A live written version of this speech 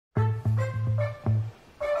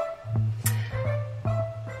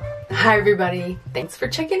Hi everybody, thanks for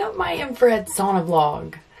checking out my infrared sauna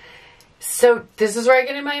vlog. So this is where I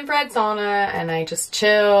get in my infrared sauna and I just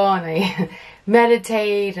chill and I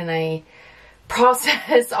meditate and I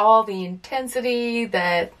process all the intensity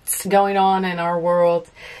that's going on in our world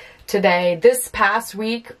today. This past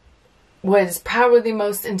week was probably the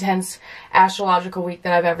most intense astrological week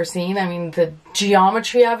that I've ever seen. I mean, the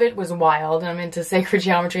geometry of it was wild. I'm into sacred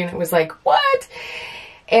geometry and it was like, what?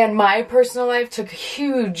 And my personal life took a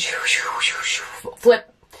huge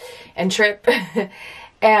flip and trip.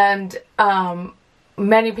 And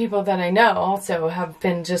many people that I know also have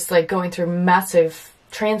been just like going through massive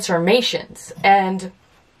transformations. And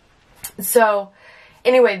so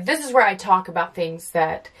anyway, this is where I talk about things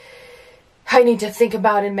that I need to think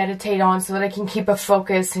about and meditate on so that I can keep a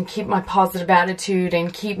focus and keep my positive attitude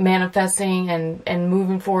and keep manifesting and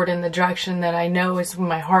moving forward in the direction that I know is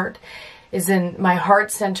my heart is in my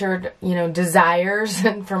heart-centered, you know, desires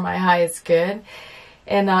and for my highest good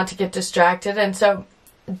and not to get distracted. And so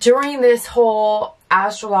during this whole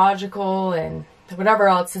astrological and whatever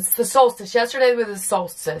else, it's the solstice. Yesterday was the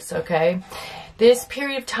solstice, okay? This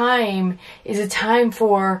period of time is a time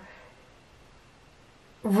for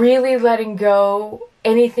really letting go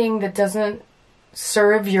anything that doesn't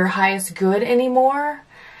serve your highest good anymore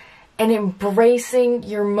and embracing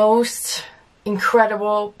your most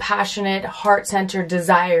incredible, passionate, heart-centered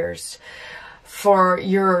desires for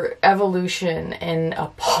your evolution in a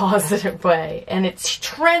positive way. And it's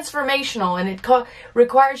transformational, and it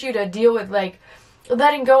requires you to deal with like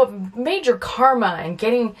letting go of major karma and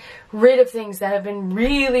getting rid of things that have been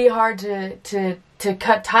really hard to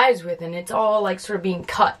cut ties with. And it's all like sort of being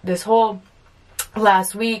cut this whole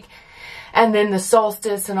last week. And then the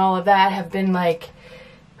solstice and all of that have been like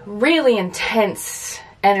really intense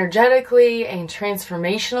energetically and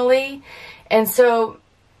transformationally. And so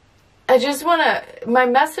I just want to, my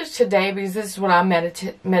message today, because this is what I'm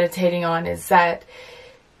meditating on, is that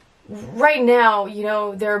right now, you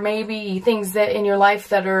know, there may be things that in your life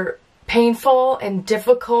that are painful and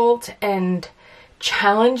difficult and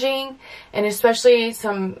challenging, and especially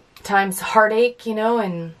sometimes heartache, you know,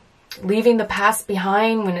 and leaving the past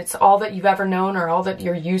behind when it's all that you've ever known or all that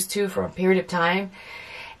you're used to for a period of time.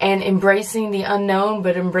 And embracing the unknown,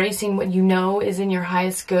 but embracing what you know is in your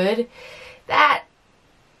highest good. That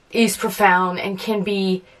is profound and can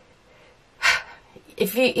be,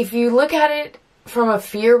 if you look at it from a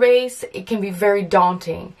fear base, it can be very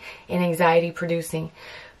daunting and anxiety producing.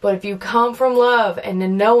 But if you come from love and a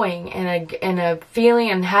knowing and a feeling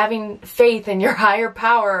and having faith in your higher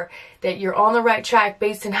power that you're on the right track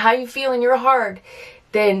based on how you feel in your heart,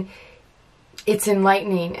 then it's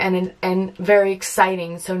enlightening and very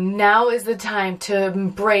exciting. So now is the time to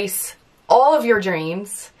embrace all of your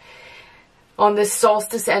dreams on this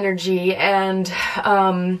solstice energy and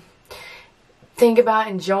think about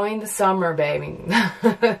enjoying the summer, baby.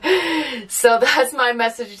 So that's my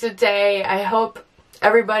message today. I hope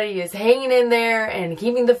everybody is hanging in there and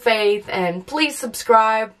keeping the faith, and please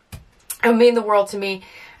subscribe. It would mean the world to me.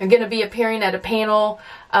 I'm going to be appearing at a panel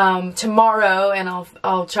tomorrow, and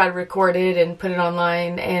I'll try to record it and put it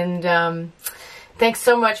online. And thanks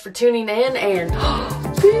so much for tuning in, and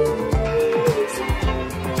peace.